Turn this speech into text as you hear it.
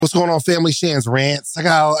What's going on, Family Shan's Rants? I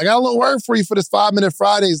got a little word for you for this 5-Minute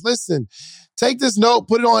Fridays. Listen, take this note,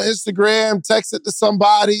 put it on Instagram, text it to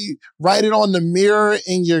somebody, write it on the mirror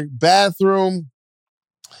in your bathroom.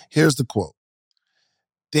 Here's the quote.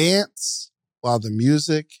 Dance while the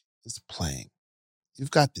music is playing.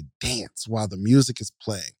 You've got to dance while the music is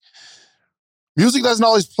playing. Music doesn't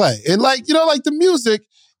always play. And the music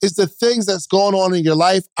is the things that's going on in your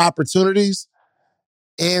life, opportunities.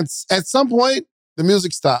 And at some point, the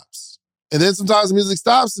music stops. And then sometimes the music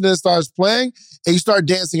stops and then it starts playing and you start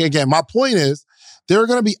dancing again. My point is, there are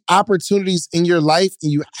going to be opportunities in your life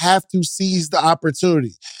and you have to seize the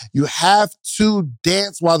opportunity. You have to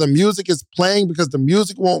dance while the music is playing because the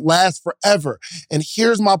music won't last forever. And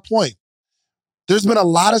here's my point. There's been a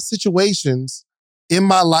lot of situations in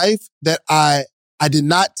my life that I did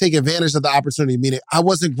not take advantage of the opportunity, meaning I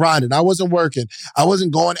wasn't grinding, I wasn't working, I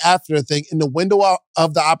wasn't going after the thing in the window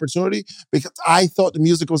of the opportunity because I thought the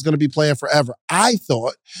music was going to be playing forever. I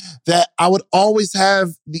thought that I would always have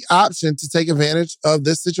the option to take advantage of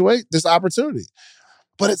this situation, this opportunity.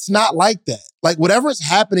 But it's not like that. Like whatever is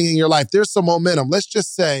happening in your life, there's some momentum. Let's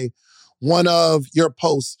just say one of your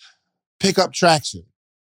posts pick up traction.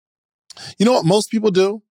 You know what most people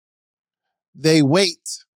do? They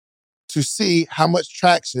wait to see how much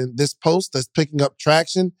traction this post that's picking up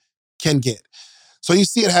traction can get. So you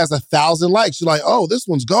see it has 1,000 likes. You're like, oh, this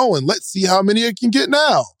one's going. Let's see how many it can get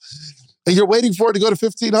now. And you're waiting for it to go to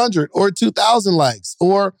 1,500 or 2,000 likes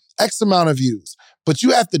or X amount of views. But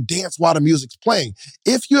you have to dance while the music's playing.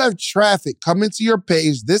 If you have traffic come into your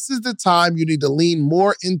page, this is the time you need to lean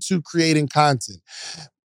more into creating content.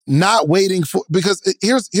 Not waiting for, because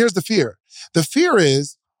here's the fear. The fear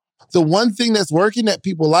is the one thing that's working that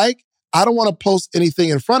people like, I don't want to post anything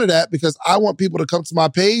in front of that because I want people to come to my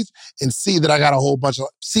page and see that I got a whole bunch of,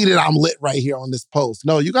 see that I'm lit right here on this post.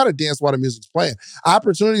 No, you got to dance while the music's playing.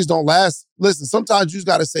 Opportunities don't last. Listen, sometimes you just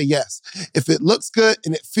got to say yes. If it looks good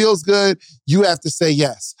and it feels good, you have to say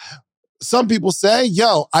yes. Some people say,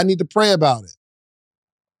 yo, I need to pray about it.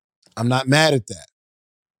 I'm not mad at that.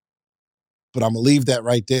 But I'm going to leave that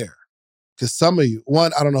right there. Because some of you,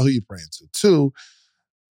 one, I don't know who you're praying to. Two,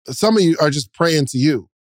 some of you are just praying to you.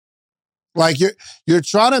 Like you're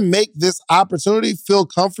trying to make this opportunity feel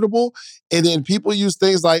comfortable, and then people use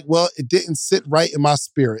things like, well, it didn't sit right in my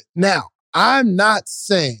spirit. Now, I'm not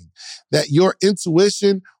saying that your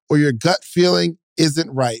intuition or your gut feeling isn't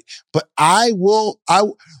right, but I would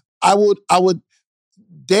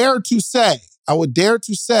dare to say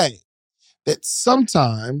that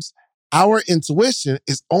sometimes our intuition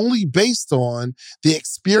is only based on the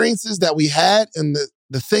experiences that we had and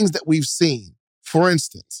the things that we've seen. For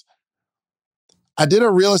instance, I did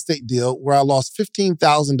a real estate deal where I lost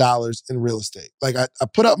 $15,000 in real estate. Like I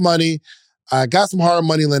put up money, I got some hard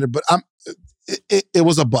money lender, but it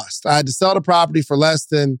was a bust. I had to sell the property for less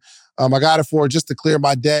than I got it for just to clear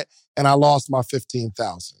my debt, and I lost my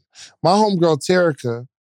 $15,000. My homegirl Terica,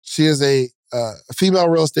 she is a female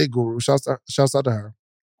real estate guru. Shouts out to her.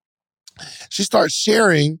 She starts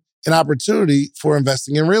sharing an opportunity for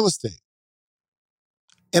investing in real estate.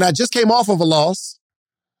 And I just came off of a loss.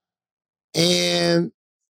 And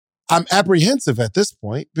I'm apprehensive at this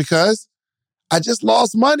point because I just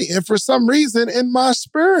lost money. And for some reason in my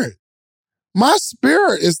spirit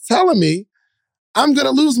is telling me I'm going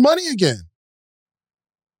to lose money again.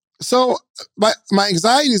 So my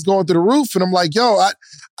anxiety is going through the roof and I'm like, yo,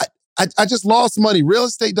 I just lost money. Real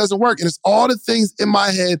estate doesn't work. And it's all the things in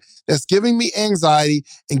my head that's giving me anxiety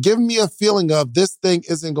and giving me a feeling of this thing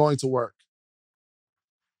isn't going to work.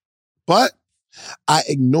 But I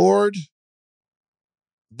ignored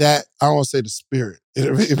that, I don't want to say the spirit,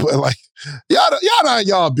 but like, y'all know how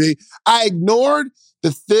y'all be. I ignored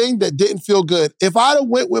the thing that didn't feel good. If I'd have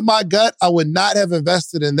went with my gut, I would not have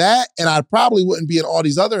invested in that, and I probably wouldn't be in all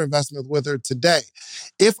these other investments with her today.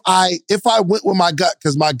 If I went with my gut,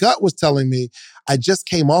 because my gut was telling me I just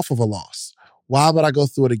came off of a loss. Why would I go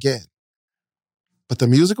through it again? But the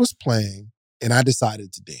music was playing, and I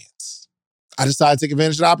decided to dance. I decided to take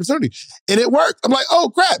advantage of the opportunity. And it worked. I'm like,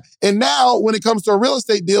 oh, crap. And now when it comes to a real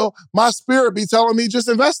estate deal, my spirit be telling me just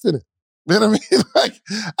invest in it. You know what I mean?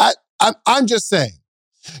 Like, I'm just saying,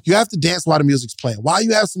 you have to dance while the music's playing, while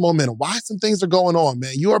you have some momentum, while some things are going on,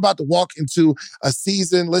 man. You are about to walk into a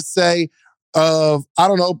season, let's say, of, I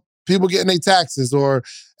don't know, people getting their taxes, or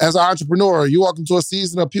as an entrepreneur, you walk into a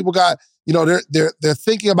season of people got, you know, they're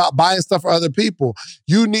thinking about buying stuff for other people.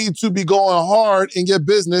 You need to be going hard in your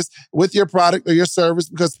business with your product or your service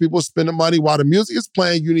because people are spending money. While the music is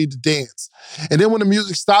playing, you need to dance. And then when the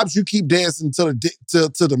music stops, you keep dancing until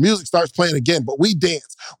the music starts playing again. But we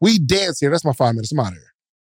dance. We dance here. That's my 5 minutes. I'm out of here.